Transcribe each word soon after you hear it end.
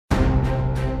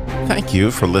Thank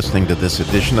you for listening to this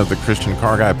edition of the Christian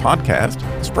Car Guy podcast.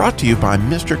 It's brought to you by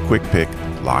Mr. Quick Pick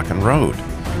Lock and Road.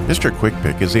 Mr. Quick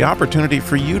Pick is the opportunity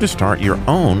for you to start your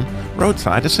own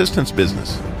roadside assistance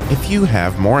business. If you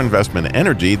have more investment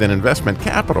energy than investment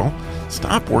capital,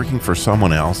 stop working for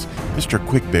someone else. Mr.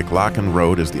 Quick Pick Lock and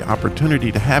Road is the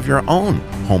opportunity to have your own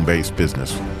home-based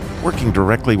business, working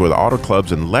directly with auto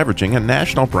clubs and leveraging a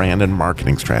national brand and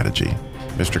marketing strategy.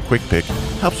 Mr. Quick Pick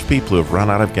helps people who have run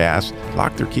out of gas,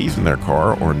 locked their keys in their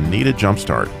car, or need a jump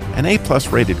start. An A-plus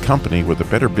rated company with the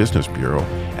Better Business Bureau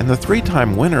and the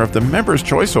 3-time winner of the Members'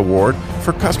 Choice Award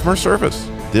for customer service.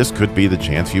 This could be the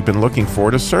chance you've been looking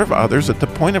for to serve others at the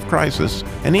point of crisis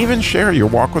and even share your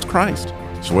walk with Christ.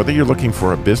 So whether you're looking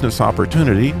for a business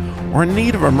opportunity or in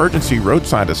need of emergency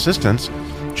roadside assistance,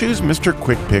 choose Mr.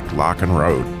 Quick Pick Lock and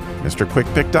Road.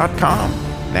 MrQuickPick.com.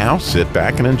 Now sit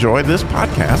back and enjoy this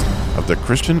podcast of the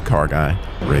Christian Car Guy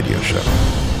Radio Show.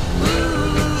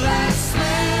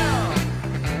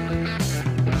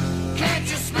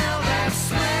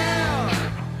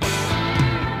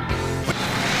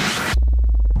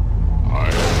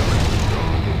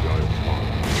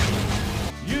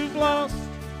 You've lost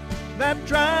that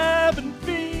driving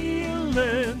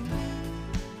feeling.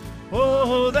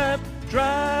 Oh, that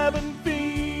driving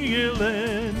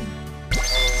feeling.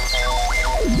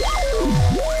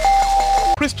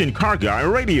 Christian Car Guy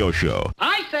Radio Show.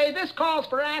 I say this calls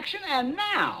for action, and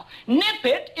now, nip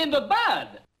it in the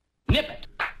bud. Nip it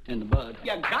in the bud.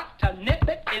 You got to nip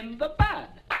it in the bud.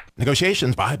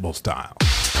 Negotiations Bible style.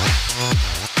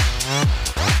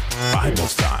 Bible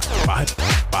style. Bible.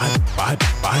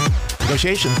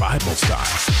 Negotiations Bible style.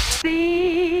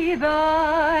 See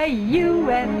the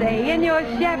USA in your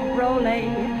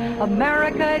Chevrolet.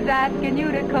 America's asking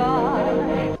you to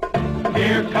call.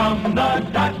 Here come the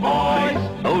Dutch boys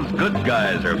Those good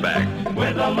guys are back.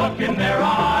 with a look in their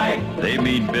eye. They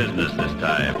mean business this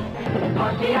time.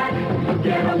 Pontiac,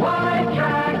 get a white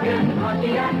dragon,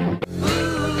 Pontiac.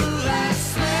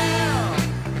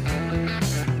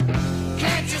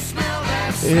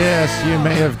 Yes, you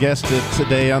may have guessed it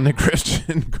today on the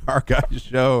Christian Car Guy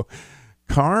Show.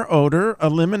 Car odor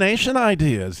elimination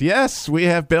ideas. Yes, we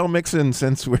have Bill Mixon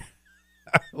since we're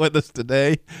with us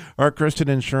today, our Christian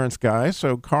insurance guy.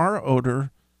 So car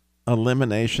odor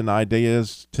elimination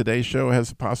ideas. Today's show has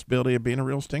the possibility of being a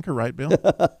real stinker, right, Bill?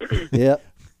 Yep.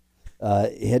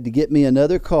 Had to get me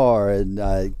another car, and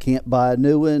I can't buy a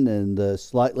new one, and the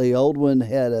slightly old one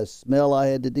had a smell I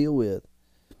had to deal with.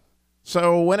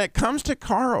 So when it comes to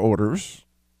car odors,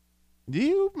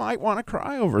 you might want to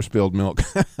cry over spilled milk.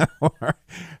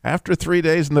 After 3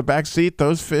 days in the back seat,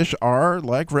 those fish are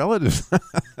like relatives.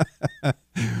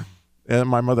 And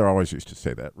my mother always used to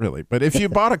say that, really. But if you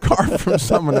bought a car from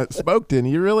someone that smoked in,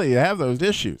 you really have those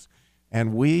issues.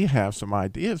 And we have some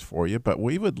ideas for you, but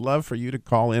we would love for you to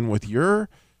call in with your...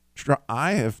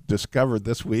 I have discovered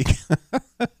this week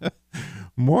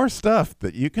more stuff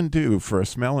that you can do for a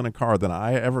smell in a car than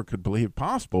I ever could believe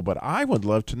possible. But I would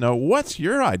love to know, what's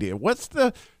your idea? What's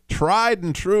the tried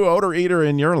and true odor eater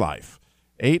in your life?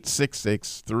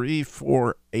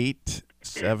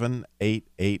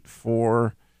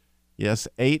 866-348-7884. Yes,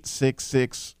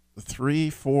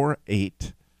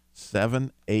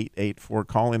 866-348-7884.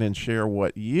 Call in and share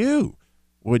what you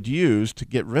would use to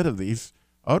get rid of these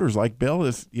odors. Like Bill,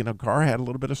 his car had a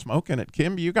little bit of smoke in it.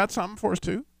 Kim, you got something for us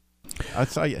too? I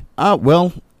saw you.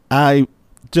 Well, I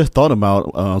just thought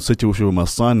about a situation where my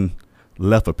son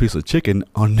left a piece of chicken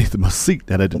underneath my seat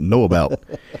that I didn't know about.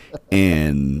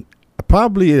 And it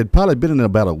had probably been in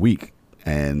about a week.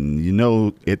 And,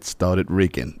 it started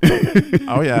reeking.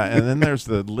 Oh, yeah. And then there's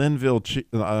the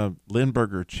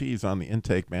Lindberger cheese on the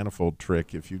intake manifold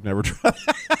trick, if you've never tried.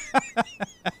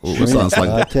 That sounds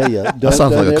like, I tell you, that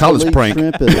sounds like a college prank.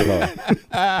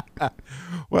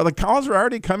 Well, the calls are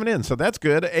already coming in, so that's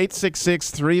good.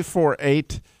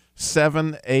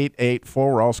 866-348-7884.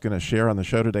 We're also going to share on the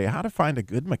show today how to find a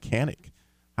good mechanic.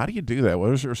 How do you do that?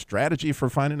 What is your strategy for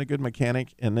finding a good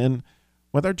mechanic? And then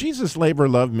with our Jesus Labor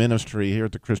Love Ministry here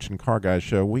at the Christian Car Guy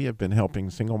Show, we have been helping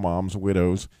single moms,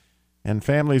 widows, and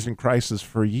families in crisis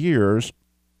for years.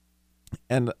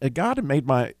 And God had made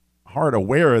my heart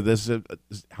aware of this.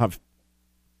 I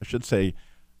should say,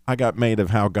 I got made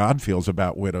of how God feels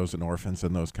about widows and orphans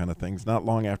and those kind of things not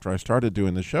long after I started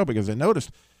doing the show, because I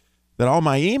noticed that all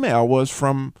my email was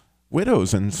from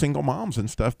widows and single moms and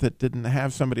stuff that didn't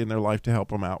have somebody in their life to help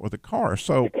them out with a car.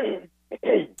 So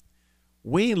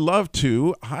we love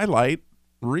to highlight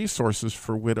resources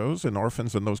for widows and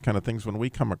orphans and those kind of things when we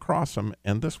come across them.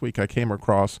 And this week I came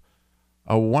across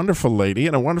a wonderful lady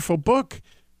and a wonderful book.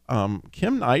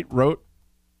 Kim Knight wrote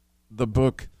the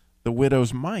book, The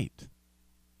Widow's Mite.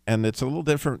 and it's a little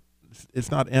different.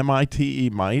 It's not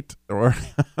MITE might, or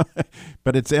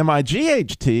but it's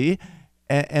MIGHT.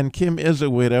 And Kim is a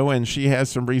widow, and she has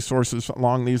some resources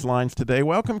along these lines today.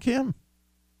 Welcome, Kim.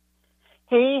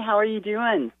 Hey, how are you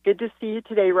doing? Good to see you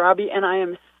today, Robbie. And I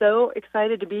am so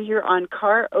excited to be here on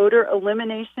Car Odor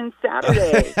Elimination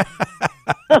Saturday.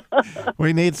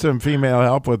 We need some female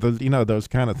help with those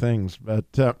kind of things. But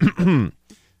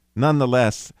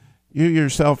nonetheless, you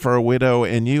yourself are a widow,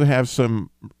 and you have some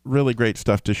really great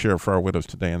stuff to share for our widows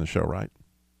today on the show, right?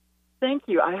 Thank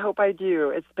you. I hope I do.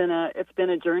 It's been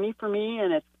a journey for me,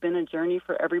 and it's been a journey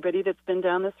for everybody that's been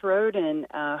down this road, and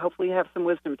hopefully you have some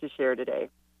wisdom to share today.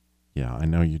 Yeah, I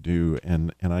know you do,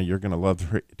 and you're going to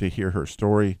love to hear her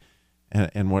story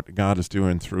and what God is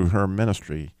doing through her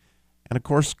ministry. And, of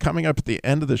course, coming up at the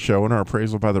end of the show in our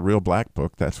appraisal by the Real Black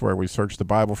Book, that's where we search the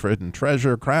Bible for hidden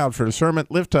treasure, crowd for discernment,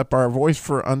 lift up our voice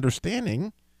for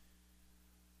understanding.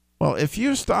 Well, if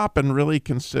you stop and really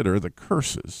consider the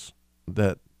curses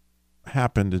that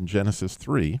happened in Genesis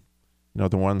 3,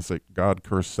 the ones that God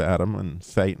cursed Adam and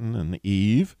Satan and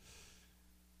Eve,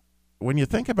 when you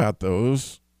think about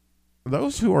those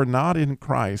who are not in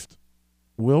Christ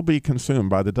will be consumed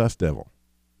by the dust devil.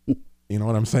 You know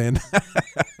what I'm saying?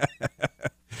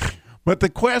 But the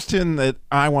question that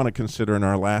I want to consider in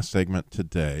our last segment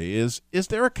today is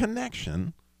there a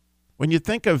connection when you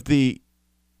think of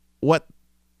what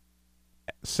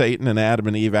Satan and Adam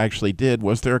and Eve actually did?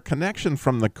 Was there a connection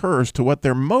from the curse to what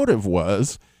their motive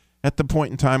was at the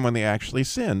point in time when they actually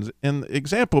sinned? And the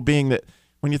example being that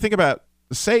when you think about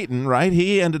Satan, right,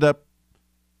 he ended up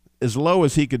as low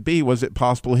as he could be. Was it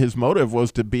possible his motive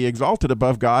was to be exalted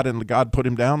above God and God put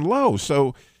him down low?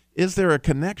 So is there a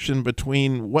connection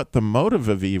between what the motive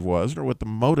of Eve was or what the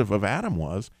motive of Adam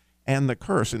was and the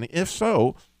curse? And if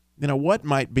so, what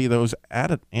might be those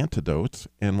antidotes?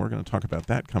 And we're going to talk about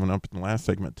that coming up in the last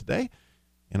segment today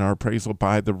in our appraisal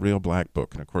by the Real Black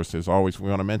Book. And, of course, as always, we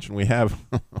want to mention we have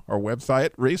our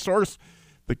website resource,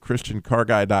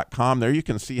 thechristiancarguy.com. There you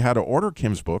can see how to order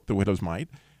Kim's book, The Widow's Mite,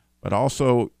 but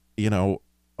also,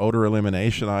 odor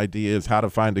elimination ideas, how to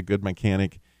find a good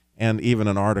mechanic, and even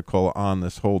an article on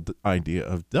this whole idea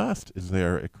of dust is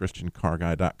there at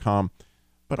christiancarguy.com.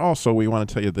 But also, we want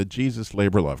to tell you the Jesus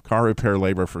Labor Love, car repair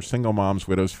labor for single moms,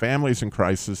 widows, families in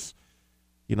crisis.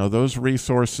 Those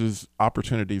resources,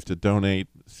 opportunities to donate,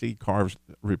 see car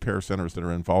repair centers that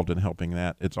are involved in helping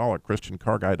that. It's all at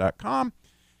christiancarguy.com.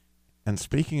 And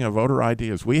speaking of odor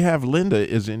ideas, we have Linda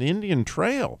is in Indian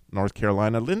Trail, North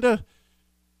Carolina. Linda,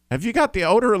 have you got the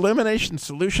odor elimination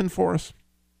solution for us?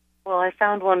 Well, I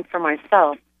found one for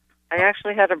myself. I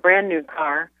actually had a brand new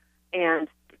car, and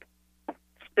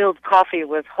spilled coffee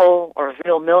with whole or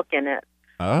real milk in it.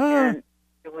 And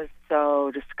it was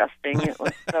so disgusting. It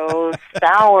was so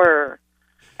sour.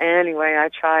 Anyway, I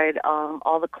tried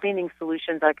all the cleaning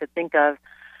solutions I could think of,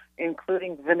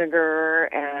 including vinegar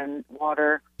and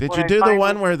water. Did you do the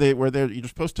one where you're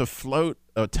supposed to float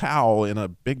a towel in a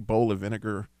big bowl of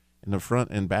vinegar in the front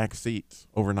and back seats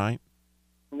overnight?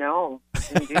 No,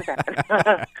 didn't do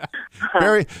that.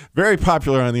 Very, very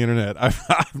popular on the internet. I'm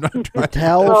not trying. The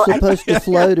towel's supposed to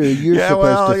float, or you're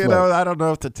supposed to float? I don't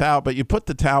know if the towel, but you put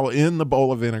the towel in the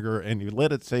bowl of vinegar and you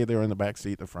let it stay there in the back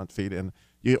seat, the front seat, and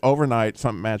you overnight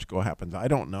something magical happens. I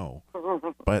don't know,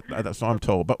 but so I'm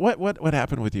told. But what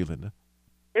happened with you, Linda?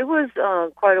 It was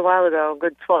quite a while ago, a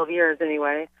good 12 years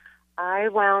anyway. I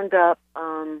wound up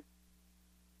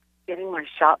getting my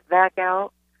shop vac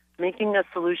out, making a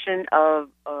solution of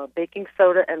baking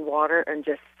soda and water, and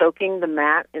just soaking the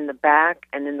mat in the back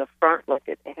and in the front. Like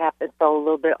it happened, fell a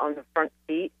little bit on the front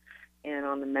seat and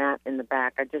on the mat in the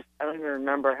back. I don't even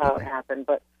remember how it happened,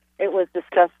 but it was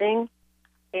disgusting.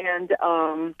 And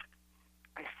I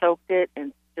soaked it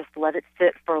and just let it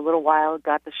sit for a little while,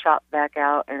 got the shop vac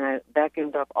out, and I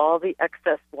vacuumed up all the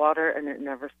excess water, and it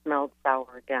never smelled sour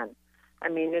again. I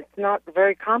mean, it's not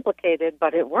very complicated,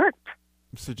 but it worked.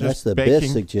 So that's the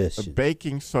best suggestion.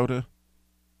 Baking soda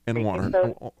and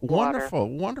water. Wonderful,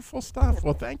 wonderful stuff.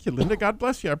 Well, thank you, Linda. God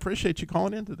bless you. I appreciate you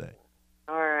calling in today.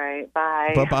 All right.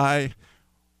 Bye. Bye-bye.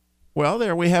 Well,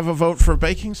 there we have a vote for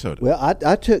baking soda. Well,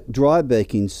 I took dry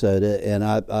baking soda, and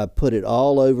I put it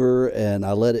all over, and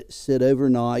I let it sit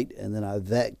overnight, and then I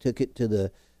took it to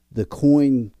the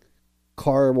coin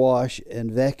car wash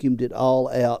and vacuumed it all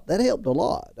out. That helped a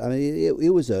lot. I mean,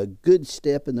 it was a good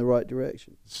step in the right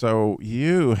direction. So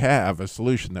you have a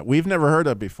solution that we've never heard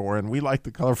of before, and we like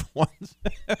the colorful ones.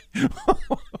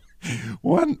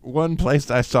 One place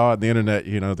I saw on the internet,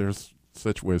 there's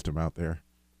such wisdom out there,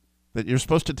 that you're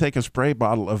supposed to take a spray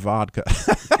bottle of vodka.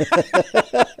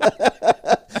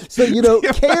 So you don't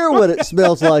care what it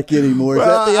smells like anymore. Is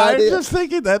that the idea? I'm just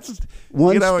thinking that's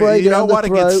One spray you don't down want the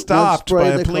to get throat, stopped one by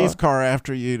spray in a the police car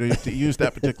after you to use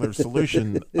that particular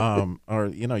solution, or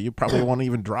you probably won't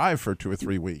even drive for 2 or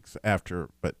 3 weeks after.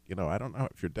 But I don't know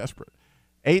if you're desperate.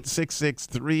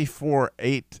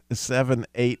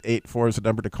 866-348-7884 is the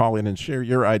number to call in and share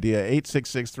your idea.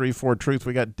 866-34-TRUTH.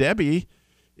 We got Debbie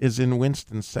is in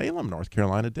Winston-Salem, North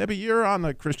Carolina. Debbie, you're on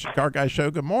the Christian Car Guy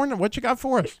Show. Good morning. What you got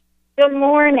for us? Good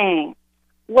morning.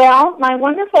 Well, my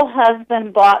wonderful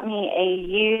husband bought me a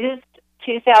used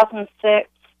 2006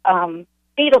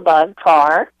 Beetlebug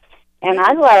car, and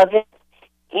I love it.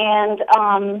 And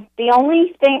the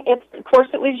only thing, of course,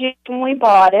 it was used when we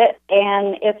bought it,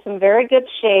 and it's in very good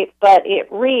shape, but it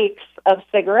reeks of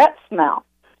cigarette smell.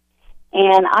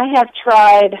 And I have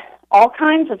tried all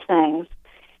kinds of things,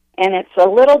 and it's a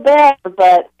little better,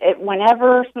 but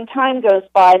whenever some time goes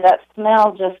by, that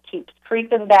smell just keeps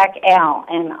creeping back out,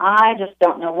 and I just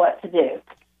don't know what to do.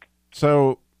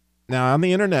 So now on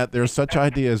the internet, there's such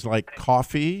ideas like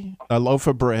coffee, a loaf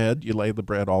of bread. You lay the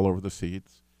bread all over the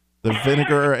seats. The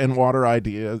vinegar and water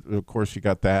idea, of course, you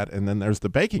got that. And then there's the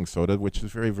baking soda, which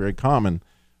is very, very common.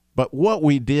 But what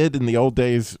we did in the old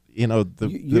days, you're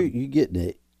getting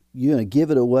it. You're going to give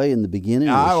it away in the beginning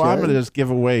of the show? I'm going to just give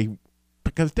away,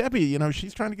 because Debbie,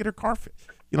 she's trying to get her car fixed.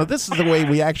 This is the way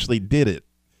we actually did it.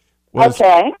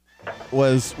 Okay.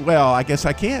 Well, I guess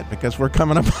I can't because we're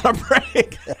coming up on a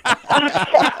break.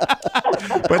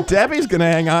 But Debbie's going to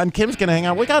hang on. Kim's going to hang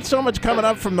on. We got so much coming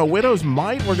up from the Widow's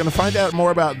Mite. We're going to find out more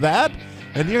about that.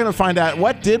 And you're going to find out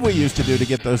what did we used to do to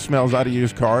get those smells out of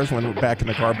used cars when we were back in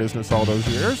the car business all those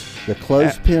years. The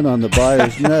clothespin on the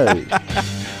buyer's nose.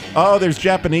 Oh, there's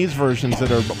Japanese versions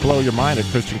that are blow your mind at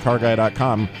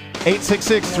ChristianCarGuy.com.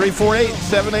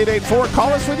 866-348-7884.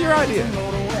 Call us with your idea.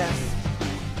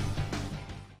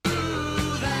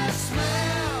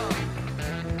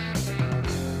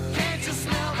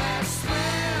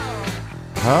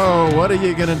 Oh, what are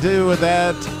you going to do with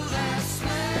that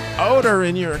odor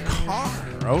in your car?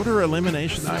 Odor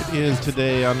elimination ideas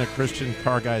today on the Christian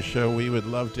Car Guy Show. We would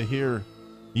love to hear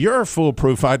your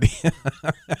foolproof idea.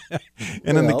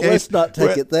 And in the case, let's not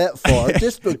take it that far.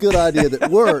 Just a good idea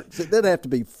that works. It doesn't have to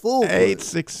be foolproof.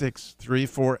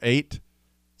 866-348-7884.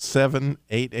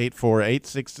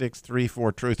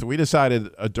 866-34-TRUTH. We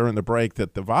decided during the break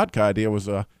that the vodka idea was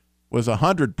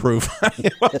 100 proof.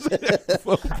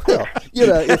 Well,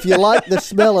 if you like the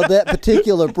smell of that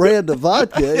particular brand of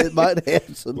vodka, it might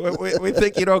have some. We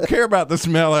think you don't care about the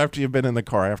smell after you've been in the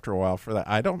car after a while for that.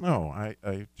 I don't know.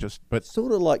 But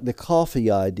sort of like the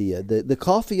coffee idea. The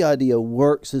coffee idea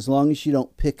works as long as you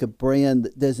don't pick a brand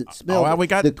that doesn't smell. Well,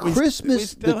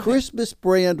 the Christmas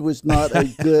brand was not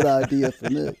a good idea for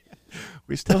me.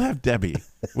 We still have Debbie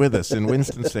with us in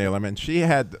Winston-Salem, and she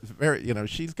had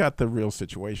she's got the real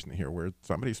situation here where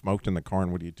somebody smoked in the car,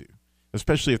 and what do you do?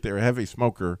 Especially if they're a heavy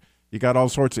smoker, you got all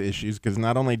sorts of issues because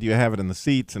not only do you have it in the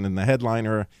seats and in the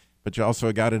headliner, but you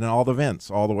also got it in all the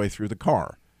vents all the way through the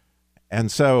car.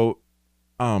 And so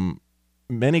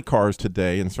many cars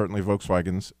today, and certainly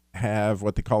Volkswagens, have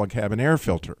what they call a cabin air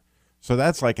filter. So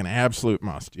that's like an absolute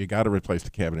must. You got to replace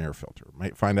the cabin air filter.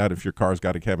 Might find out if your car's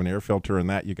got a cabin air filter, and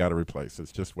that you got to replace.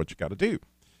 It's just what you got to do.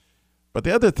 But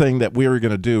the other thing that we were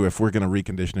going to do if we're going to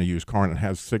recondition a used car and it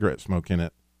has cigarette smoke in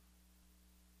it,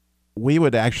 we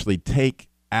would actually take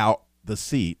out the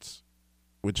seats,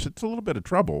 which it's a little bit of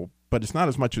trouble, but it's not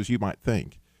as much as you might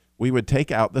think. We would take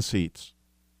out the seats,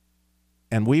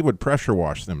 and we would pressure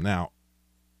wash them. Now,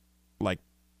 like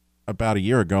about 2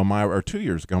 years ago, my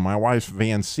wife's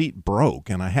van seat broke,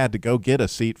 and I had to go get a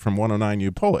seat from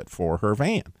 109U Pullett for her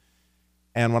van.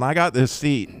 And when I got this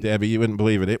seat, Debbie, you wouldn't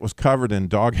believe it, it was covered in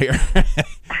dog hair.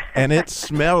 And it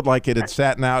smelled like it had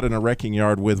sat out in a wrecking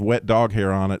yard with wet dog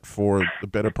hair on it for the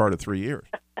better part of 3 years.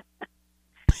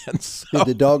 And so, did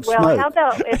the dog smoke? Well, how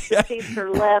about if the seats are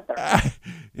leather?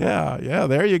 Yeah,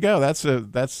 there you go. That's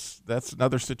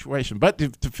another situation. But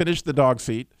to finish the dog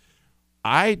seat,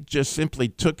 I just simply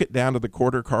took it down to the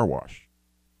quarter car wash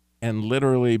and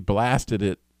literally blasted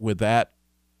it with that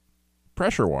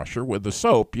pressure washer with the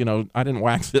soap. I didn't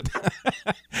wax it.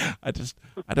 I just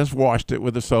washed it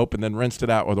with the soap and then rinsed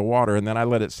it out with the water, and then I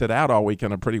let it sit out all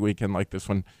weekend, a pretty weekend like this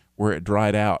one where it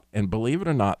dried out. And believe it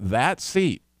or not, that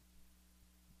seat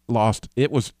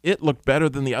it looked better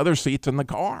than the other seats in the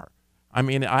car. I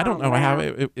mean, I don't know how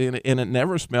and it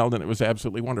never smelled, and it was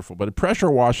absolutely wonderful. But pressure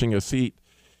washing a seat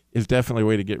is definitely a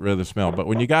way to get rid of the smell. But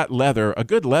when you got leather, a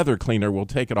good leather cleaner will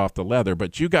take it off the leather,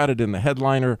 but you got it in the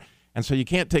headliner, and so you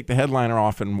can't take the headliner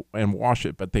off and wash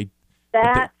it.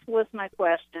 That was my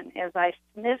question, is I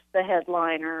sniffed the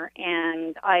headliner,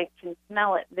 and I can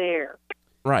smell it there.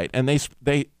 Right, and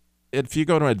they if you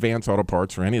go to Advanced Auto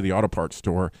Parts or any of the auto parts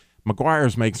store,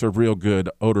 Meguiar's makes a real good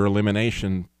odor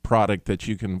elimination product that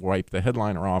you can wipe the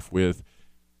headliner off with.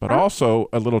 But also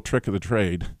a little trick of the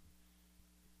trade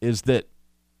is that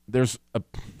there's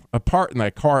a part in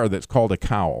that car that's called a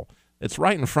cowl. It's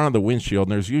right in front of the windshield,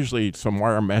 and there's usually some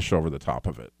wire mesh over the top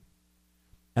of it.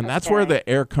 And that's where the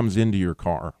air comes into your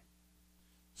car.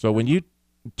 So when you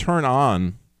turn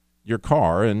on your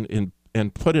car and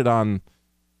put it on,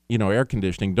 air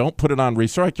conditioning, don't put it on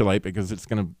recirculate because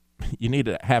you need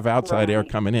to have outside air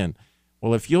coming in.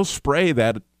 Well, if you'll spray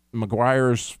that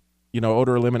Meguiar's,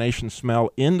 odor elimination smell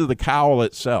into the cowl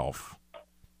itself,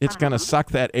 it's going to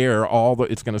suck that air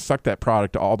it's going to suck that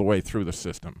product all the way through the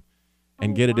system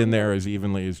and get it in there as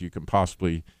evenly as you can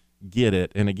possibly get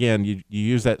it. And again, you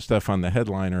use that stuff on the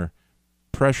headliner,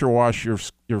 pressure wash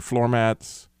your floor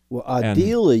mats. Well,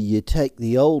 ideally, you take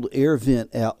the old air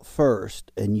vent out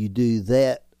first, and you do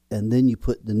that, and then you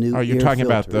put the new. You're talking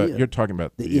about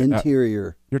the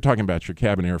interior. You're talking about your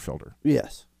cabin air filter.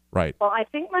 Yes. Right. Well, I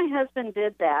think my husband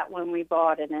did that when we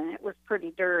bought it, and it was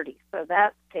pretty dirty, so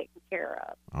that's taken care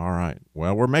of. All right.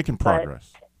 Well, we're making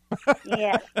progress.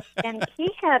 Yes, and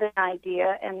he had an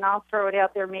idea, and I'll throw it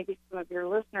out there. Maybe some of your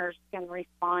listeners can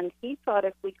respond. He thought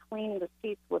if we cleaned the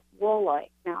seats with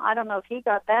woolite. Now, I don't know if he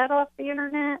got that off the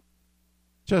internet.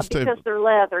 Because they're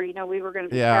leather, we were going to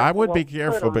be careful. Yeah, I would be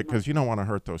careful because you don't want to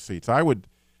hurt those seats. I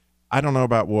don't know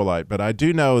about woolite, but I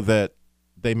do know that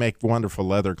they make wonderful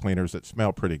leather cleaners that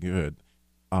smell pretty good.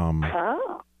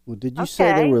 Well, did you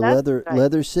say they were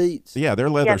leather seats? Yeah, they're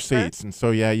leather seats, and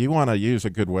so you want to use a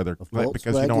good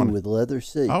because you don't want with leather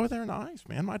seats. Oh, they're nice,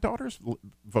 man. My daughter's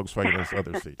Volkswagen has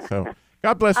leather seats. So,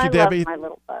 God bless you, Debbie. I love my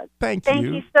little bug. Thank you. Thank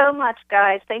you so much,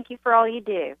 guys. Thank you for all you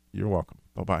do. You're welcome.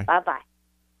 Bye-bye. Bye-bye.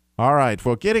 All right.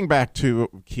 Well, getting back to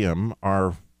Kim,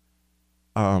 our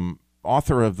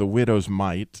author of The Widow's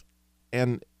Mite,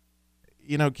 and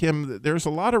Kim, there's a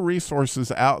lot of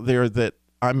resources out there that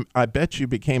I bet you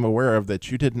became aware of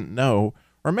that you didn't know,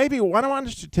 or maybe why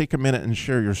don't you take a minute and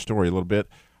share your story a little bit,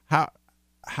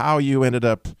 how you ended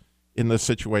up in the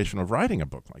situation of writing a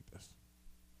book like this.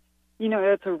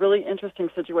 It's a really interesting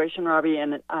situation, Robbie,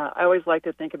 and I always like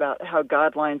to think about how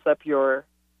God lines up your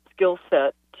skill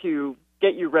set to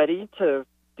get you ready to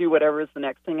do whatever is the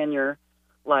next thing in your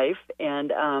life.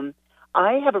 And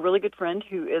I have a really good friend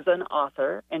who is an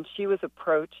author, and she was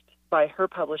approached by her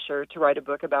publisher to write a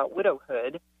book about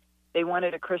widowhood. They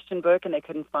wanted a Christian book, and they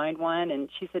couldn't find one. And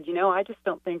she said, I just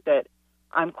don't think that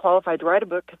I'm qualified to write a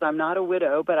book because I'm not a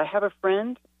widow, but I have a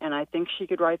friend, and I think she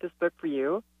could write this book for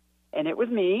you. And it was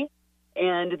me.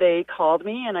 And they called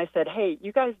me, and I said, hey,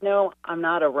 you guys know I'm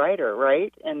not a writer,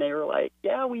 right? And they were like,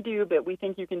 yeah, we do, but we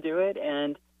think you can do it.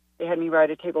 And they had me write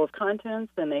a table of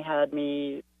contents, and they had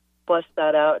me flesh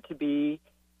that out to be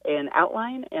an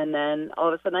outline. And then all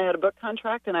of a sudden I had a book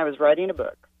contract, and I was writing a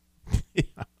book.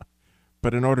 Yeah.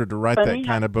 But in order to write that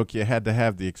kind of book, you had to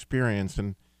have the experience.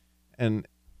 And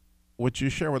would you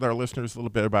share with our listeners a little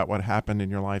bit about what happened in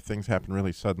your life? Things happened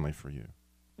really suddenly for you.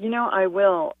 I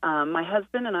will. My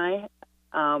husband and I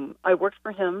worked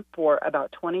for him for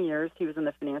about 20 years. He was in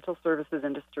the financial services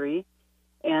industry.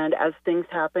 And as things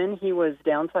happened, he was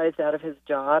downsized out of his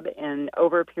job. And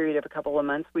over a period of a couple of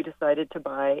months, we decided to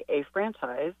buy a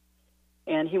franchise.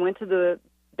 And he went to the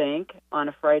bank on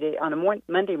a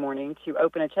Monday morning to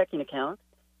open a checking account.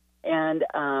 And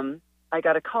I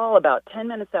got a call about 10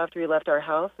 minutes after he left our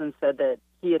house and said that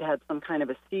he had had some kind of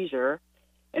a seizure.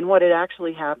 And what had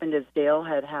actually happened is Dale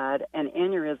had had an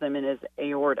aneurysm in his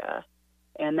aorta.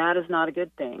 And that is not a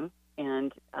good thing.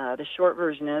 And the short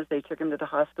version is they took him to the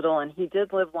hospital, and he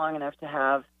did live long enough to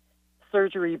have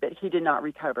surgery, but he did not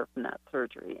recover from that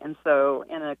surgery. And so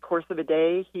in the course of a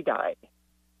day, he died.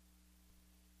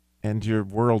 And your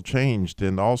world changed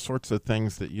and all sorts of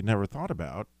things that you never thought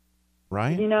about,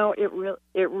 right?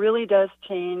 It really does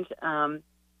change.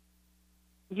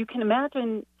 You can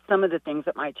imagine some of the things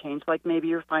that might change, like maybe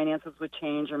your finances would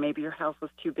change, or maybe your house was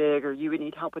too big, or you would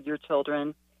need help with your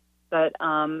children. But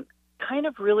kind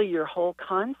of really your whole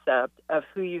concept of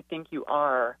who you think you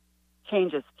are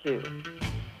changes too.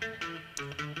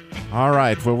 All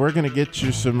right. Well, we're going to get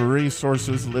you some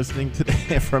resources listening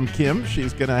today from Kim.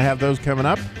 She's going to have those coming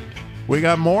up. We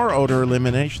got more odor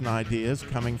elimination ideas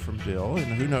coming from Bill,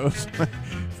 and who knows,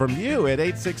 from you at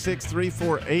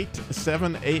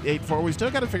 866-348-7884. We still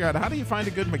got to figure out, how do you find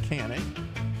a good mechanic?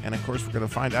 And, of course, we're going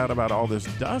to find out about all this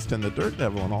dust and the dirt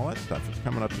devil and all that stuff that's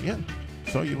coming up again.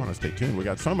 So you want to stay tuned. We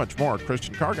got so much more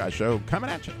Christian Car Guy Show coming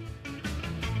at you.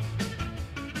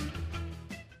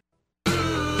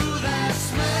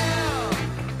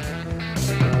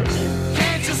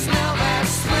 Can't you smell that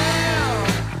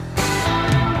smell?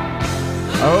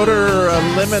 Odor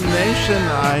elimination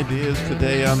ideas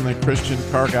today on the Christian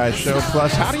Car Guy Show.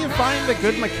 Plus, how do you find a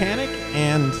good mechanic?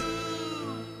 And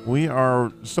we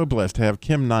are so blessed to have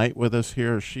Kim Knight with us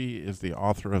here. She is the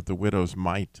author of The Widow's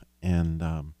Mite,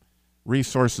 and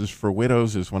resources for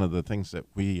widows is one of the things that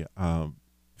we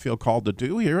feel called to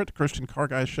do here at the Christian Car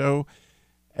Guy Show.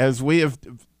 As we have,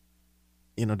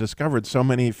 discovered, so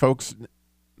many folks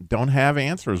don't have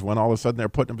answers when all of a sudden they're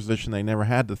put in a position they never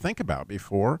had to think about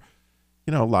before.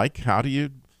 Like how do you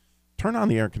turn on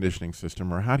the air conditioning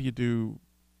system, or how do you do,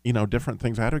 different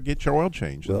things, how to get your oil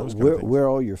changed. Well, where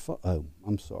all your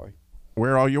I'm sorry.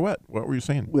 Where all your what? What were you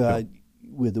saying? Well,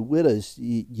 with the widows,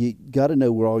 you got to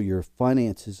know where all your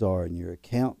finances are and your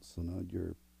accounts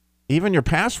and even your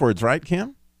passwords, right,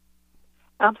 Kim?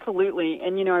 Absolutely.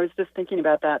 And, I was just thinking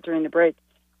about that during the break.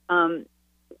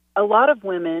 A lot of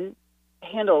women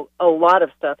handle a lot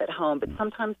of stuff at home, but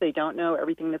sometimes they don't know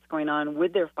everything that's going on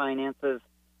with their finances,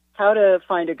 how to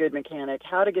find a good mechanic,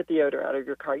 how to get the odor out of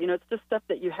your car. It's just stuff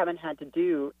that you haven't had to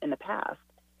do in the past.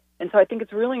 And so I think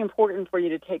it's really important for you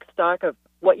to take stock of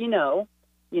what you know.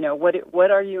 What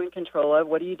are you in control of?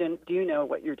 What do you know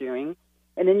what you're doing?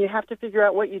 And then you have to figure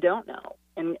out what you don't know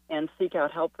and seek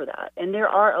out help for that. And there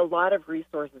are a lot of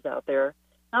resources out there,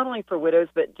 not only for widows,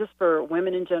 but just for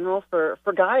women in general, for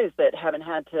guys that haven't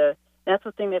had to. That's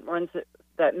the thing that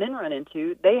men run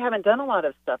into. They haven't done a lot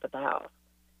of stuff at the house.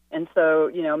 And so,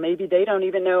 maybe they don't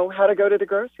even know how to go to the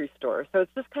grocery store. So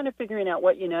it's just kind of figuring out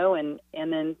what you know and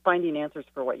then finding answers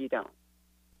for what you don't.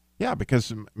 Yeah,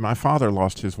 because my father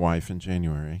lost his wife in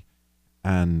January,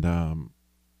 and,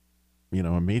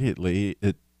 immediately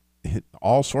it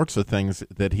all sorts of things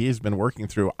that he has been working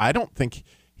through. I don't think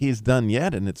he's done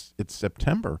yet, and it's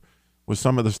September, with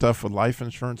some of the stuff with life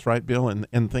insurance, right, Bill,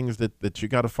 and things that you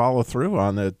got to follow through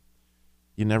on that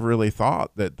you never really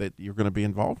thought that you're going to be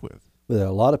involved with. Well, there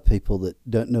are a lot of people that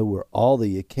don't know where all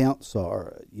the accounts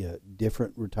are,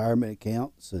 different retirement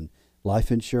accounts and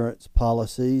life insurance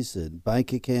policies and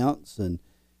bank accounts. And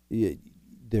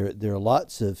there are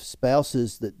lots of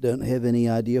spouses that don't have any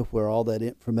idea where all that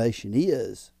information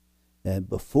is. And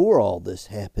before all this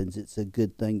happens, it's a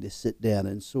good thing to sit down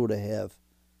and sort of have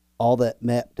all that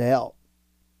mapped out.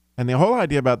 And the whole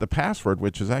idea about the password,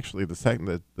 which is actually the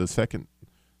second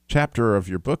chapter of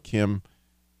your book, Kim,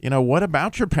 what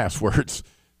about your passwords?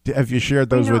 Have you shared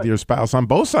those with your spouse on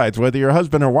both sides, whether you're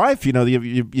husband or wife?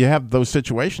 You have those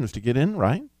situations to get in,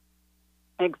 right?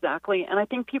 Exactly. And I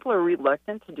think people are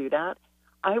reluctant to do that.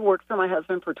 I worked for my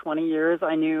husband for 20 years.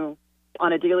 I knew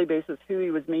on a daily basis who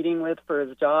he was meeting with for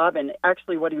his job and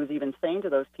actually what he was even saying to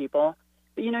those people.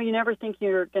 But, you never think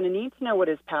you're going to need to know what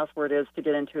his password is to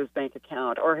get into his bank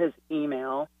account or his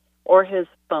email or his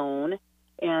phone.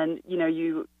 And,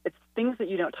 it's things that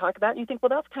you don't talk about. And you think, well,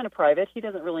 that's kind of private. He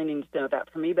doesn't really need to know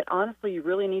that from me. But honestly, you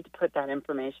really need to put that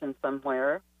information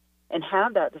somewhere and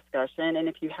have that discussion. And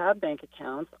if you have bank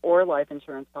accounts or life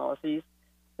insurance policies,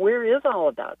 where is all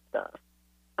of that stuff?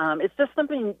 It's just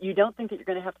something you don't think that you're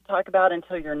going to have to talk about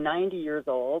until you're 90 years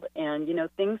old. And,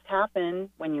 things happen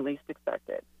when you least expect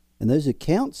it. And those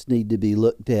accounts need to be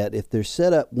looked at. If they're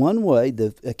set up one way,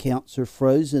 the accounts are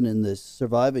frozen and the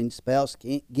surviving spouse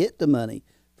can't get the money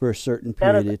for a certain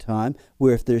period of time,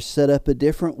 where if they're set up a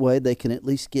different way, they can at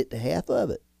least get to half of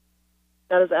it.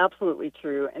 That is absolutely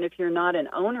true. And if you're not an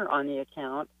owner on the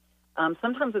account,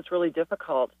 sometimes it's really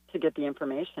difficult to get the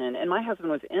information. And my husband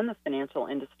was in the financial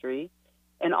industry,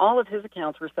 and all of his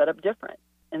accounts were set up different.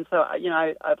 And so,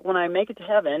 I when I make it to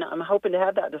heaven, I'm hoping to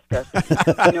have that discussion.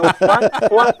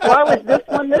 Why was this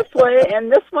one this way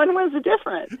and this one was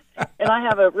different? And I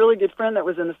have a really good friend that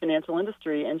was in the financial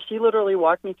industry, and she literally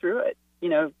walked me through it.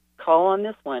 Call on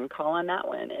this one, call on that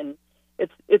one. And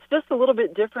it's just a little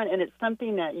bit different, and it's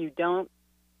something that you don't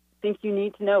think you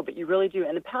need to know, but you really do.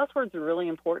 And the passwords are really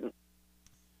important,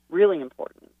 really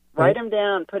important. Write them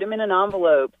down, put them in an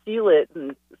envelope, seal it,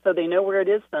 and so they know where it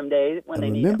is someday when they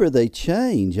need it. Remember, they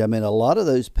change. I mean, a lot of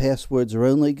those passwords are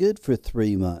only good for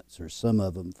 3 months, or some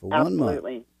of them for 1 month.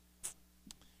 Absolutely.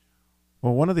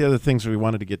 Well, one of the other things we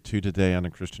wanted to get to today on the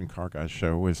Christian Car Guy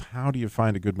Show is how do you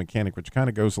find a good mechanic, which kind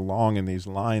of goes along in these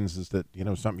lines, is that,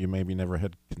 something you maybe never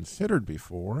had considered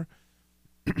before.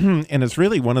 And it's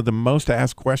really one of the most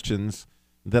asked questions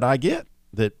that I get,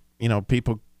 that,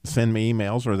 people send me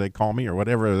emails or they call me or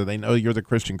whatever. They know you're the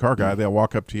Christian Car Guy. They'll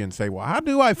walk up to you and say, well, how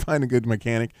do I find a good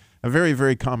mechanic? A very,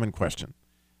 very common question.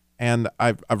 And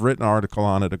I've written an article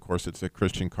on it. Of course, it's at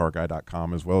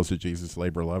ChristianCarGuy.com, as well as at Jesus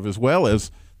Labor Love, as well as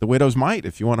The Widow's Mite.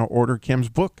 If you want to order Kim's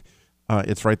book,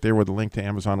 it's right there with a link to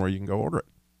Amazon where you can go order it.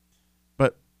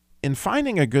 But in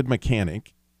finding a good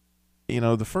mechanic,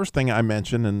 the first thing I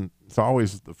mention, and it's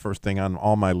always the first thing on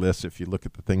all my lists, if you look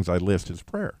at the things I list, is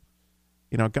prayer.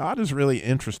 God is really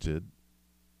interested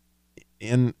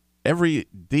in every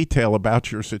detail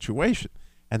about your situation.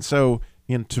 And so,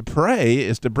 to pray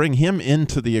is to bring him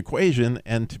into the equation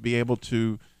and to be able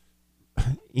to,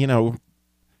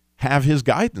 have his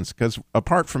guidance. Because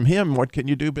apart from him, what can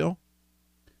you do, Bill?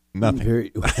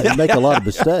 Nothing. You make a lot of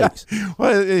mistakes.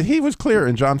 Well, he was clear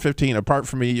in John 15, apart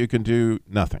from me, you can do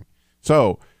nothing.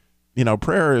 So,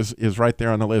 prayer is right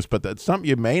there on the list, but that's something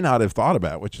you may not have thought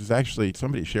about, which is actually,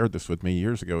 somebody shared this with me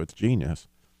years ago, it's genius,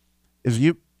 is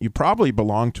you probably a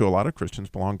lot of Christians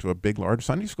belong to a big, large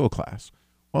Sunday school class.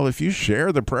 Well, if you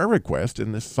share the prayer request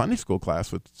in this Sunday school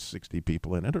class with 60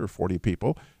 people in it or 40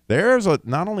 people,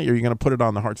 not only are you going to put it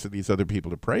on the hearts of these other people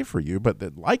to pray for you, but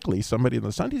that likely somebody in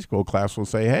the Sunday school class will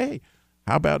say, hey,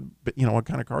 how about, what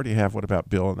kind of car do you have? What about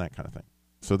Bill? And that kind of thing.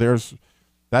 So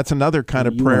that's another kind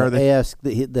of prayer.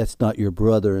 That's not your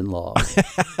brother-in-law.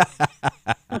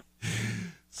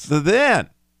 So then,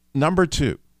 number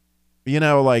 2,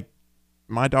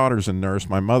 my daughter's a nurse.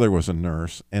 My mother was a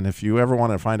nurse. And if you ever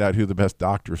want to find out who the best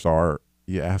doctors are,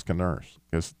 you ask a nurse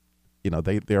because,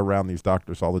 they're around these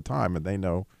doctors all the time and they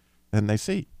know and they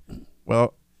see.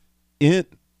 Well, in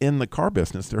the car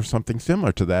business, there's something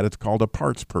similar to that. It's called a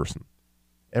parts person.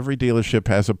 Every dealership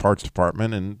has a parts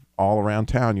department, and all around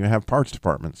town you have parts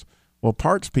departments. Well,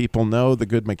 parts people know the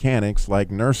good mechanics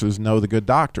like nurses know the good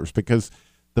doctors, because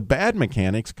the bad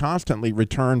mechanics constantly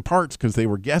return parts because they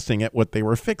were guessing at what they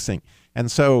were fixing.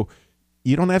 And so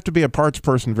you don't have to be a parts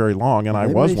person very long, and I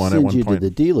was one at one point. They send you to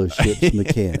the dealership's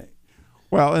mechanic.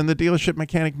 Well, and the dealership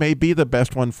mechanic may be the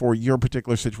best one for your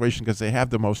particular situation because they have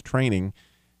the most training.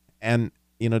 And,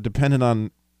 depending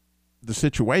on the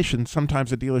situation,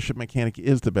 sometimes a dealership mechanic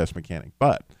is the best mechanic.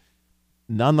 But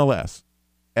nonetheless,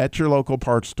 at your local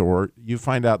parts store, you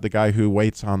find out the guy who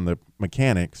waits on the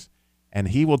mechanics, and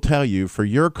he will tell you for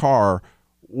your car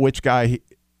which guy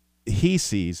he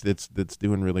sees that's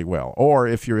doing really well. Or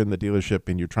if you're in the dealership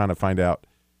and you're trying to find out,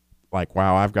 like,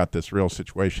 wow, I've got this real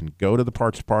situation, go to the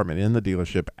parts department in the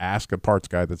dealership, ask a parts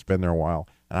guy that's been there a while,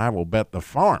 and I will bet the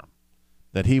farm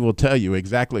that he will tell you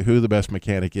exactly who the best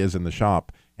mechanic is in the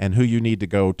shop and who you need to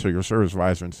go to your service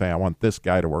advisor and say, I want this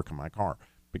guy to work on my car.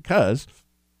 Because,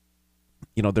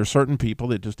 there's certain people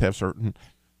that just have certain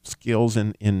skills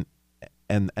and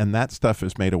that stuff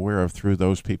is made aware of through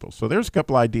those people. So there's a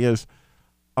couple ideas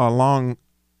along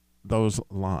those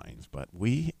lines, but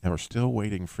we are still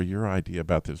waiting for your idea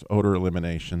about this odor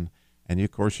elimination. And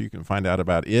of course, you can find out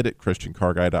about it at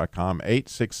ChristianCarGuy.com,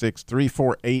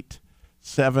 866-348-7884,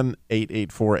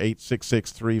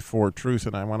 866-34-TRUTH.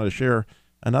 And I want to share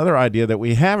another idea that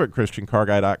we have at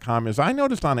ChristianCarGuy.com is I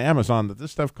noticed on Amazon that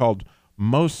this stuff called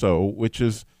Moso, which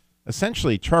is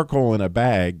essentially charcoal in a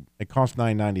bag, it costs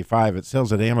 $9.95. It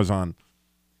sells at Amazon.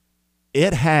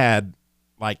 It had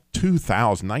like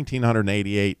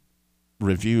 1,988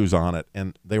 reviews on it,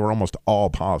 and they were almost all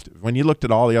positive. When you looked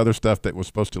at all the other stuff that was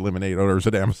supposed to eliminate odors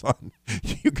at Amazon,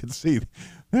 you could see it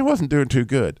wasn't doing too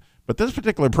good. But this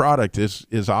particular product is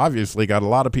obviously got a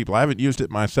lot of people. I haven't used it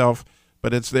myself,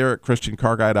 but it's there at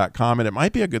ChristianCarGuy.com, and it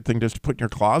might be a good thing just to put in your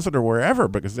closet or wherever,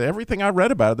 because everything I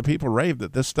read about it, the people raved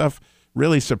that this stuff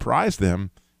really surprised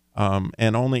them,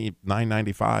 and only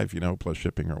 $9.95, plus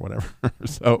shipping or whatever.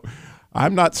 So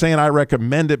I'm not saying I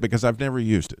recommend it because I've never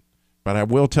used it. But I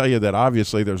will tell you that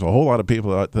obviously there's a whole lot of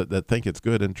people that think it's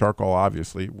good, and charcoal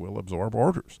obviously will absorb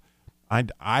odors.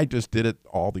 I just did it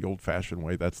all the old-fashioned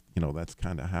way. That's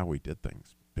kind of how we did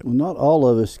things. Well, not all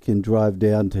of us can drive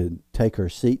down to take our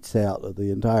seats out of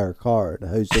the entire car and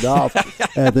hose it off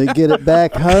and then get it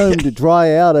back home to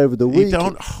dry out over the week. You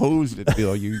don't hose it,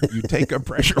 Bill. You take a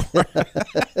pressure washer.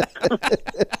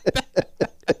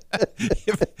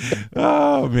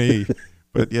 Oh, me.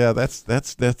 But yeah, that's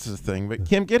the thing. But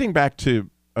Kim, getting back to,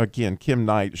 again, Kim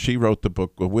Knight, she wrote the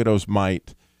book A Widow's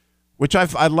Mite, which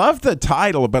I love the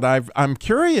title, but I'm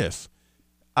curious.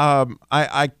 I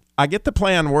get the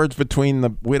play on words between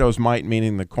the widow's mite,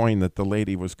 meaning the coin that the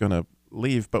lady was going to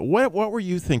leave. But what were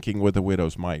you thinking with the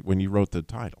widow's mite when you wrote the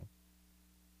title?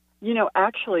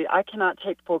 Actually, I cannot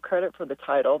take full credit for the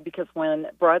title because when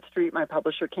Broad Street, my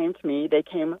publisher, came to me, they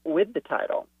came with the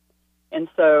title. And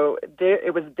so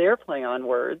it was their play on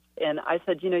words. And I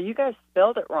said, you guys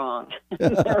spelled it wrong.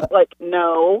 And they're like,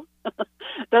 no,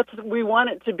 we want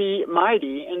it to be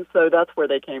mighty. And so that's where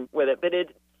they came with it. But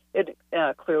it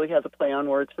clearly has a play on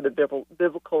words for the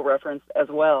biblical reference as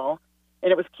well.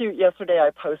 And it was cute. Yesterday I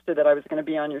posted that I was going to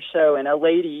be on your show, and a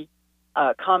lady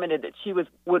commented that she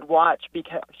would watch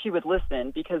because she would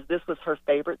listen because this was her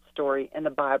favorite story in the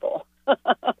Bible.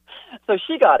 So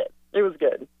she got it. It was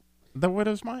good. The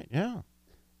widow's mite, yeah.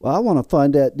 Well, I want to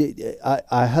find out.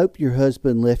 I hope your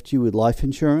husband left you with life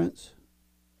insurance.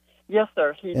 Yes,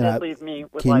 sir. He did leave me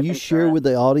with life Can you insurance. share with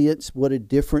the audience what a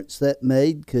difference that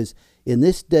made? Because in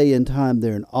this day and time,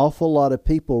 there are an awful lot of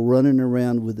people running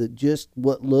around with just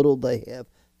what little they have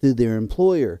through their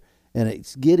employer. And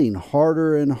it's getting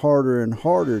harder and harder and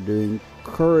harder to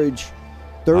encourage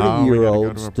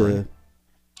 30-year-olds to.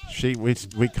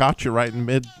 We caught you right in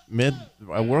mid.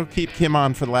 We'll keep Kim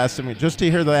on for the last minute just to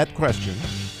hear that question,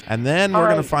 and then we're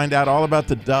going to find out all about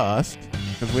the dust,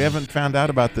 because we haven't found out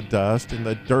about the dust and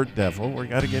the dirt devil. We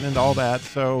got to get into all that.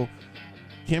 So,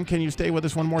 Kim, can you stay with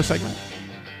us one more segment?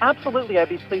 Absolutely, I'd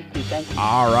be pleased to. Thank you.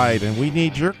 All right, and we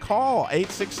need your call,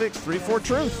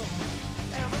 866-34-TRUTH.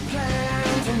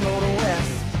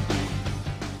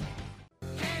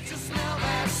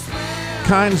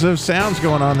 Kinds of sounds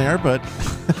going on there, but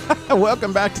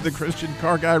welcome back to the Christian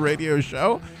Car Guy Radio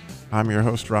Show. I'm your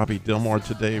host, Robbie Dillmore.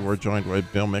 Today we're joined by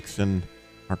Bill Mixon,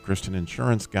 our Christian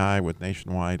insurance guy with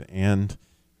Nationwide, and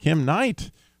Kim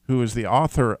Knight, who is the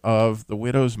author of The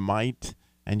Widow's Mite.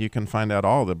 And you can find out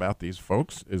all about these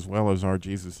folks, as well as our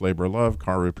Jesus Labor Love,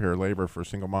 car repair labor for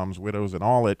single moms, widows, and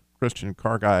all at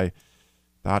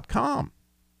ChristianCarGuy.com.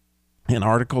 And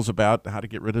articles about how to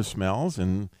get rid of smells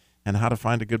and how to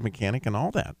find a good mechanic and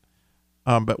all that.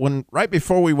 But right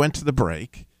before we went to the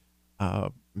break,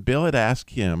 Bill had asked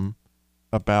Kim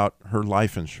about her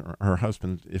life insurance, her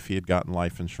husband, if he had gotten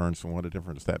life insurance and what a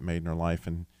difference that made in her life.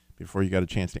 And before you got a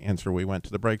chance to answer, we went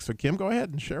to the break. So, Kim, go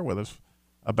ahead and share with us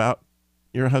about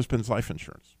your husband's life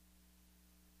insurance.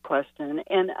 Question.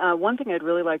 And one thing I'd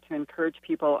really like to encourage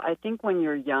people, I think when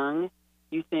you're young,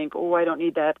 you think, oh, I don't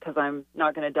need that because I'm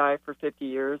not going to die for 50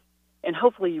 years. And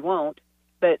hopefully you won't.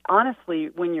 But honestly,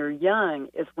 when you're young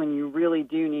is when you really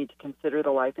do need to consider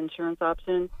the life insurance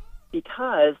option,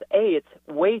 because A, it's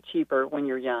way cheaper when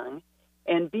you're young,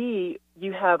 and B,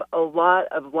 you have a lot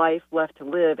of life left to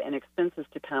live and expenses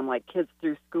to come, like kids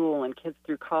through school and kids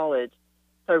through college.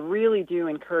 So I really do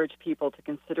encourage people to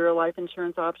consider a life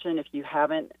insurance option if you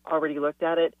haven't already looked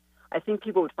at it. I think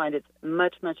people would find it's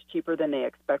much, much cheaper than they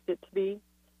expect it to be.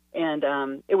 And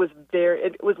it was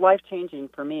life-changing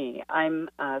for me. I'm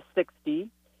 60,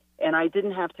 and I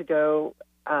didn't have to go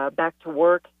back to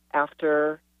work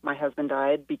after my husband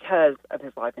died because of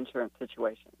his life insurance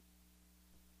situation.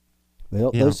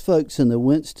 Well, those folks in the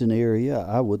Winston area,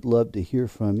 I would love to hear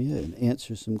from you and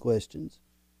answer some questions.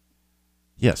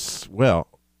 Yes, well,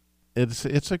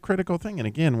 it's a critical thing. And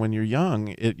again, when you're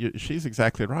young, she's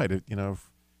exactly right.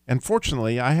 And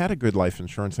fortunately, I had a good life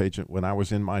insurance agent when I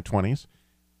was in my 20s.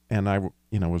 And I,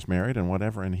 was married and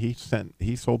whatever, and he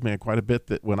sold me quite a bit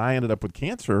that when I ended up with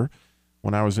cancer,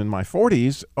 when I was in my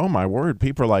 40s, oh my word,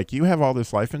 people are like, you have all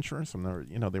this life insurance, and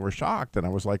they were shocked, and I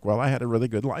was like, well, I had a really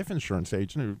good life insurance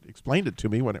agent who explained it to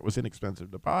me when it was inexpensive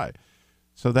to buy.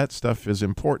 So that stuff is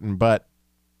important. But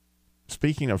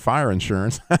speaking of fire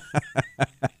insurance,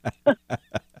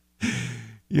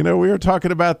 we were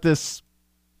talking about this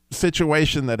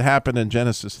situation that happened in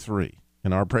Genesis 3.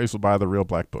 In our Appraisal by the Real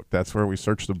Black Book. That's where we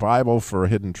search the Bible for a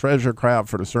hidden treasure, cry out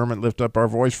for discernment, lift up our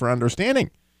voice for understanding.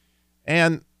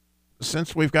 And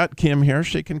since we've got Kim here,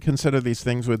 she can consider these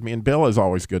things with me. And Bill is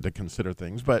always good to consider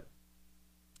things. But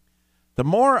the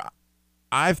more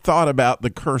I've thought about the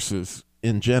curses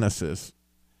in Genesis,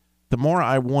 the more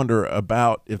I wonder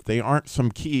about if they aren't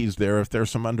some keys there, if there's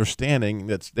some understanding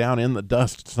that's down in the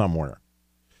dust somewhere.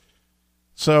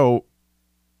 So,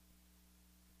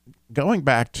 going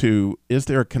back to, is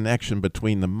there a connection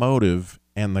between the motive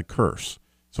and the curse?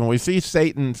 So when we see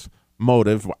Satan's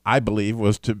motive, I believe,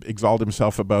 was to exalt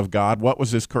himself above God. What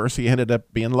was his curse? He ended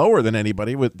up being lower than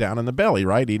anybody with down in the belly,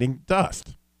 right? Eating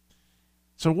dust.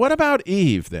 So what about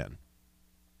Eve then?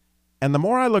 And the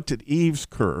more I looked at Eve's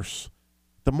curse,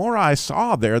 the more I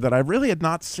saw there that I really had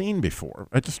not seen before.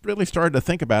 I just really started to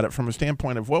think about it from a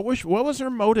standpoint of what was her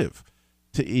motive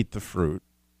to eat the fruit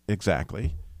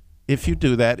exactly? If you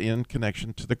do that in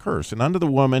connection to the curse. And unto the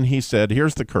woman he said,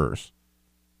 here's the curse,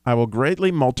 I will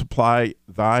greatly multiply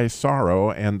thy sorrow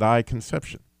and thy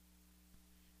conception.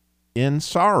 In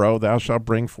sorrow thou shalt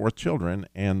bring forth children,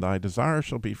 and thy desire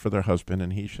shall be for their husband,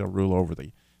 and he shall rule over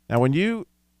thee. Now when you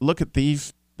look at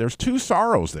these, there's two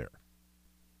sorrows there.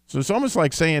 So it's almost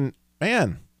like saying,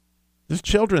 man, this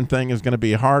children thing is going to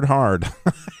be hard.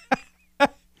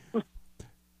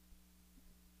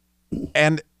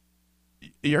 And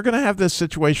you're going to have this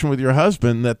situation with your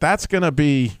husband that's going to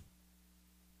be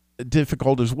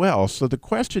difficult as well. So the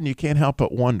question you can't help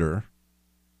but wonder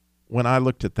when I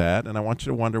looked at that, and I want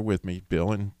you to wonder with me,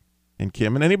 Bill and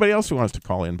Kim, and anybody else who wants to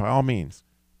call in, by all means,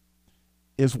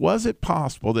 was it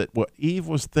possible that what Eve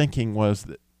was thinking was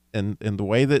that and the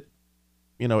way that,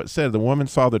 it said the woman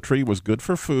saw the tree was good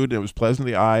for food, and it was pleasant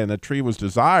to the eye, and the tree was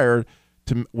to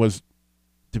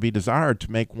be desired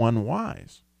to make one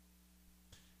wise.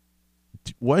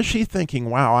 Was she thinking,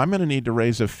 wow, I'm going to need to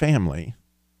raise a family,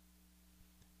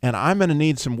 and I'm going to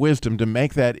need some wisdom to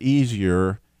make that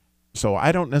easier, so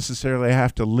I don't necessarily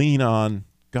have to lean on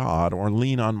God or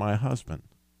lean on my husband?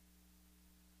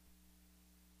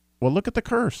 Well, look at the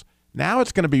curse. Now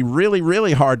it's going to be really,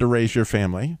 really hard to raise your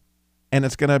family, and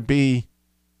it's going to be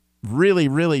really,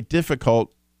 really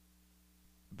difficult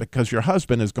because your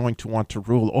husband is going to want to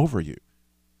rule over you.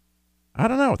 I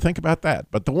don't know. Think about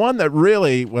that. But the one that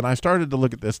really, when I started to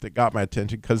look at this, that got my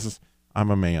attention, because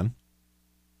I'm a man,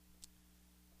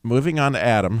 moving on to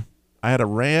Adam, I had a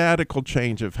radical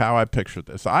change of how I pictured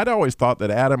this. I'd always thought that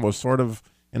Adam was sort of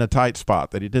in a tight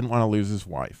spot, that he didn't want to lose his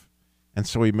wife. And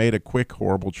so he made a quick,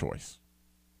 horrible choice.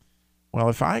 Well,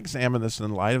 if I examine this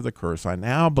in light of the curse, I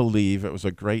now believe it was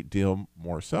a great deal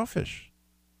more selfish.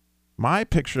 My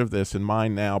picture of this in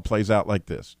mind now plays out like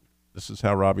this. This is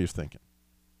how Robbie is thinking.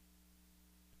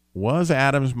 Was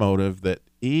Adam's motive that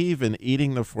Eve, in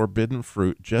eating the forbidden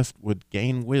fruit, just would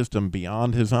gain wisdom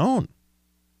beyond his own?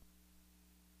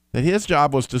 That his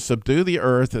job was to subdue the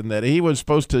earth, and that he was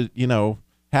supposed to,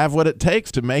 have what it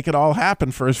takes to make it all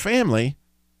happen for his family.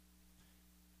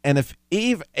 And if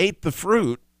Eve ate the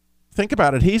fruit, think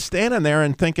about it, he's standing there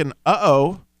and thinking,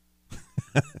 uh-oh,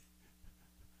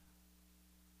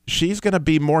 she's going to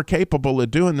be more capable of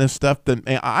doing this stuff than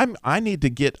I need to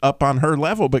get up on her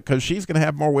level because she's going to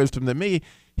have more wisdom than me.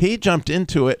 He jumped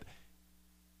into it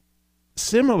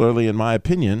similarly, in my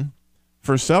opinion,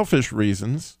 for selfish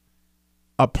reasons,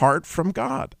 apart from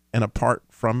God and apart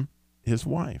from his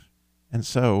wife. And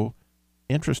so,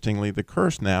 interestingly, the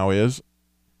curse now is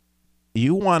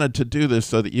you wanted to do this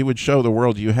so that you would show the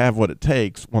world you have what it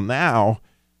takes. Well, now,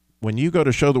 when you go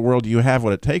to show the world you have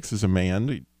what it takes as a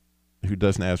man who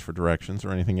doesn't ask for directions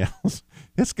or anything else,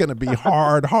 it's going to be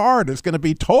hard. It's going to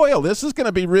be toil. This is going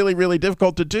to be really, really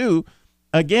difficult to do.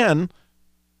 Again,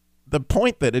 the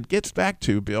point that it gets back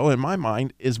to, Bill, in my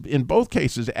mind, is in both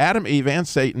cases, Adam, Eve, and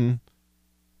Satan,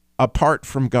 apart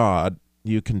from God,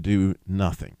 you can do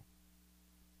nothing.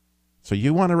 So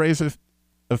you want to raise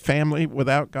a family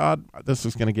without God? This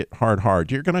is going to get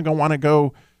hard. You're going to want to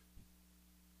go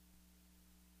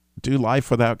do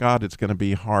life without God. It's going to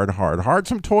be hard,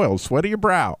 some toil, sweat of your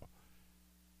brow.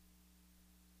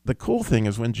 The cool thing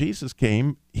is when Jesus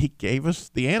came, he gave us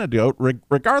the antidote,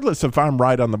 regardless if I'm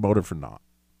right on the motive or not.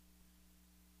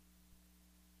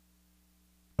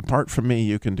 Apart from me,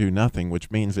 you can do nothing,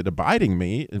 which means that abiding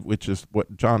me, which is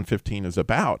what John 15 is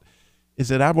about, is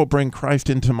that I will bring Christ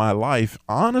into my life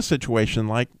on a situation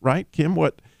like, right, Kim,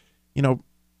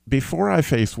 before I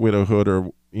face widowhood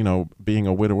or, being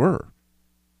a widower,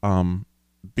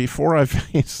 before I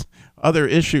face other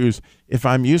issues, if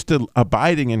I'm used to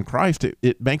abiding in Christ,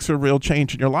 it makes a real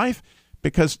change in your life.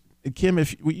 Because, Kim,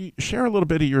 if you share a little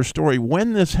bit of your story,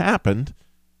 when this happened,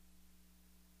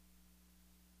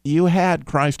 you had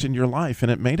Christ in your life,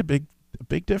 and it made a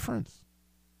big difference.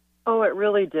 Oh, it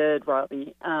really did,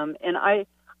 Robbie.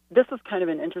 This is kind of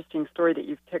an interesting story that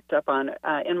you've picked up on.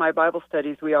 In my Bible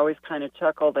studies, we always kind of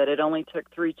chuckle that it only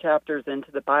took 3 chapters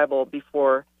into the Bible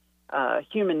before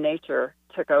human nature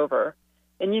took over.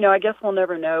 And, I guess we'll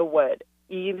never know what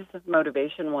Eve's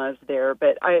motivation was there,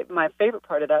 but my favorite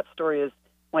part of that story is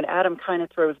when Adam kind of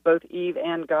throws both Eve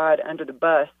and God under the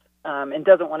bus and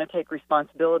doesn't want to take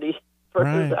responsibility for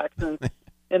his actions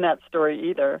in that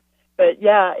story either. But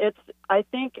yeah,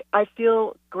 I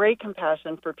feel great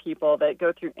compassion for people that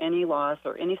go through any loss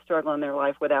or any struggle in their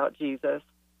life without Jesus.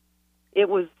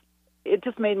 It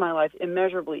just made my life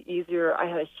immeasurably easier. I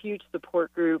had a huge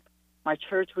support group. My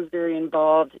church was very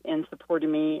involved in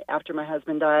supporting me after my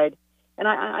husband died. And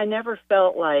I never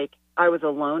felt like I was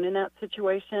alone in that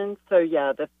situation. So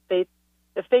yeah, the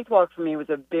faith walk for me was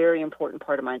a very important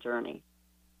part of my journey.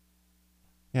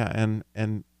 Yeah,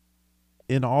 and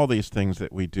in all these things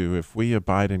that we do, if we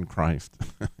abide in Christ,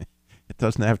 it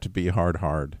doesn't have to be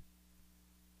hard.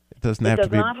 It does not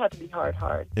have to be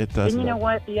hard. It doesn't. And you know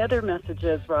what? The other message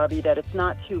is, Robbie, that it's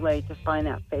not too late to find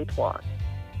that faith walk.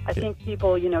 I think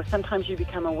people, sometimes you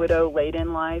become a widow late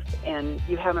in life and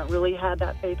you haven't really had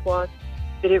that faith walk,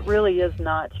 but it really is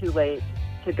not too late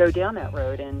to go down that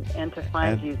road and to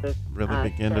find Jesus really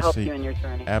begin to help see you in your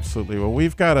journey. Absolutely. Well,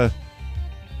 we've got to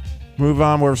move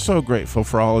on. We're so grateful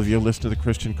for all of you listening to the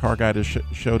Christian Car Guy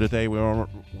show today. We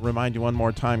want to remind you one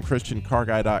more time,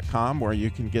 ChristianCarGuy.com, where you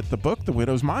can get the book, The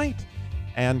Widow's Mite,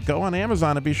 and go on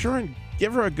Amazon and be sure and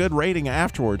give her a good rating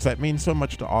afterwards. That means so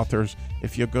much to authors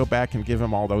if you go back and give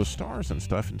them all those stars and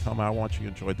stuff and tell them how much you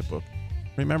enjoyed the book.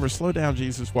 Remember, slow down.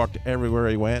 Jesus walked everywhere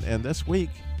he went. And this week,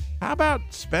 how about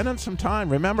spending some time?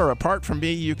 Remember, apart from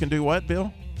me, you can do what,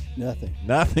 Bill? Nothing.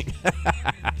 Nothing.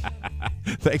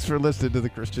 Thanks for listening to the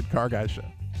Christian Car Guy Show.